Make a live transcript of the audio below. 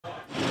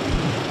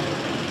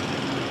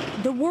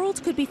The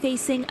world could be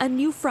facing a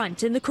new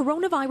front in the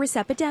coronavirus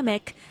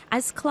epidemic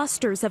as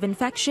clusters of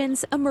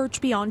infections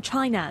emerge beyond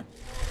China.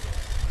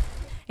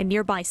 In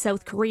nearby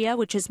South Korea,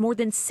 which has more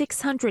than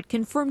 600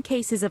 confirmed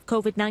cases of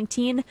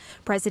COVID-19,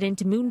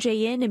 President Moon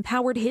Jae-in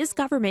empowered his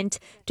government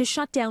to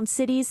shut down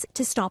cities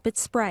to stop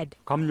its spread.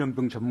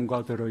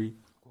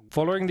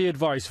 Following the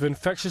advice of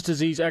infectious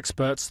disease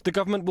experts, the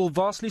government will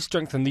vastly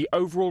strengthen the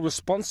overall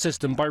response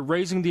system by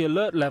raising the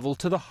alert level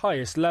to the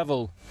highest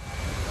level.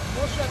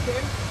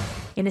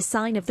 In a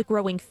sign of the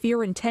growing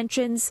fear and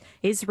tensions,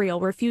 Israel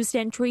refused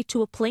entry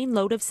to a plane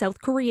load of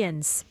South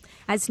Koreans.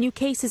 As new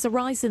cases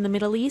arise in the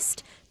Middle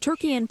East,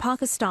 Turkey and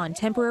Pakistan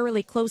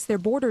temporarily closed their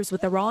borders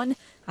with Iran.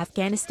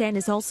 Afghanistan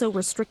is also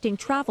restricting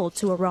travel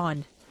to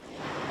Iran.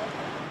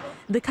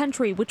 The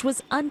country, which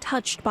was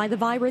untouched by the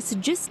virus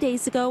just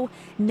days ago,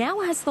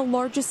 now has the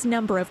largest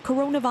number of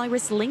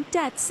coronavirus-linked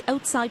deaths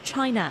outside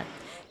China.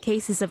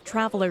 Cases of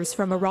travelers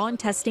from Iran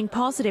testing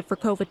positive for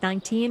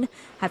COVID-19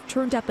 have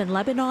turned up in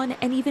Lebanon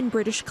and even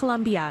British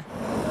Columbia.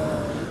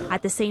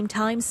 At the same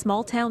time,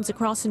 small towns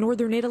across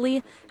northern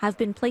Italy have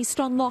been placed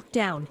on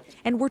lockdown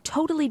and were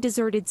totally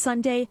deserted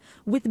Sunday,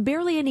 with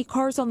barely any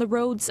cars on the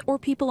roads or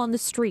people on the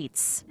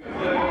streets.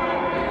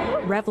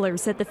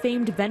 Revelers at the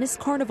famed Venice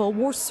Carnival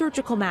wore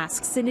surgical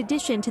masks in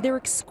addition to their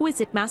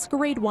exquisite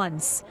masquerade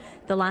ones.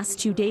 The last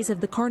 2 days of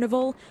the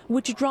carnival,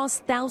 which draws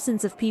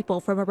thousands of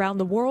people from around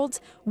the world,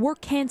 were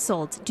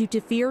cancelled due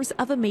to fears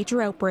of a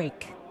major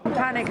outbreak.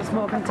 Panic is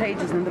more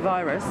contagious than the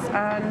virus,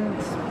 and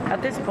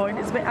at this point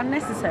it's a bit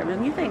unnecessary,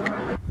 don't you think?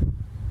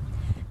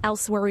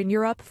 Elsewhere in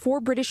Europe,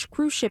 4 British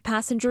cruise ship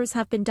passengers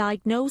have been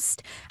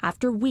diagnosed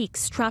after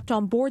weeks trapped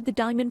on board the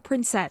Diamond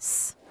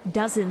Princess.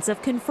 Dozens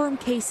of confirmed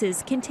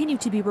cases continue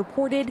to be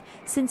reported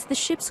since the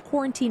ship's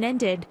quarantine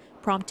ended,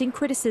 prompting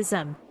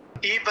criticism.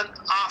 Even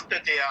after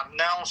they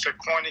announced a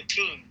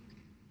quarantine,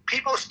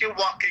 people still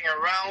walking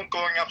around,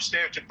 going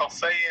upstairs to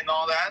buffet and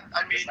all that.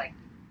 I mean,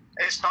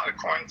 it's not a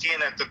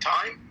quarantine at the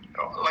time.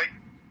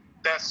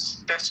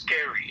 That's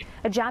scary.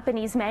 A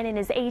Japanese man in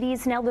his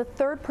 80s, now the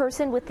third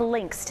person with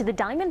links to the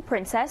Diamond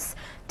Princess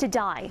to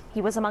die.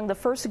 He was among the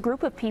first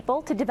group of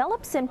people to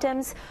develop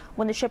symptoms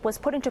when the ship was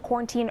put into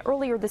quarantine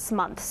earlier this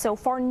month. So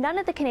far, none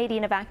of the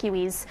Canadian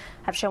evacuees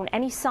have shown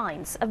any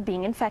signs of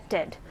being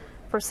infected.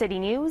 For City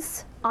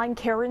News, I'm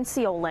Caryn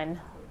Ceolin.